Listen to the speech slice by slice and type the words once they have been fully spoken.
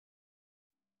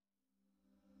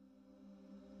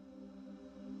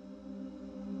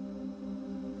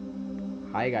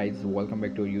Hi guys, welcome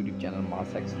back to our YouTube channel Mars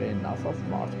Xray. NASA's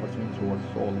Mars pursuing rover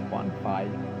Sol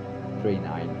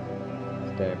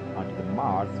 1539 step onto the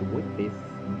Mars with this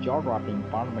jaw-dropping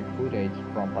panoramic footage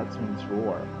from Perseverance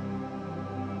rover.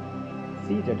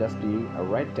 See the dusty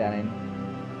red terrain,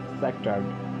 sectored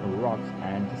rocks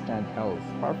and distant hills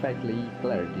perfectly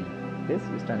clarity. This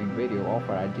stunning video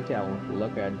offers a detailed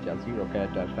look at Jezero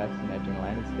Crater's fascinating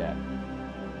landscape.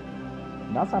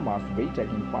 NASA Mars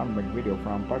breathtaking panoramic video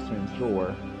from Perseverance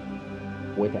rover.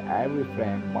 With every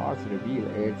frame, Mars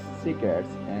reveals its secrets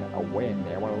in a way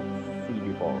never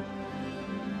seen before.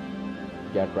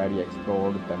 Get ready to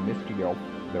explore the mystery of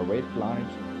the red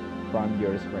planet from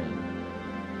your screen.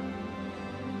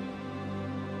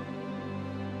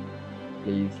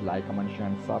 Please like, comment, share,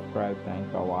 and subscribe.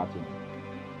 Thanks for watching.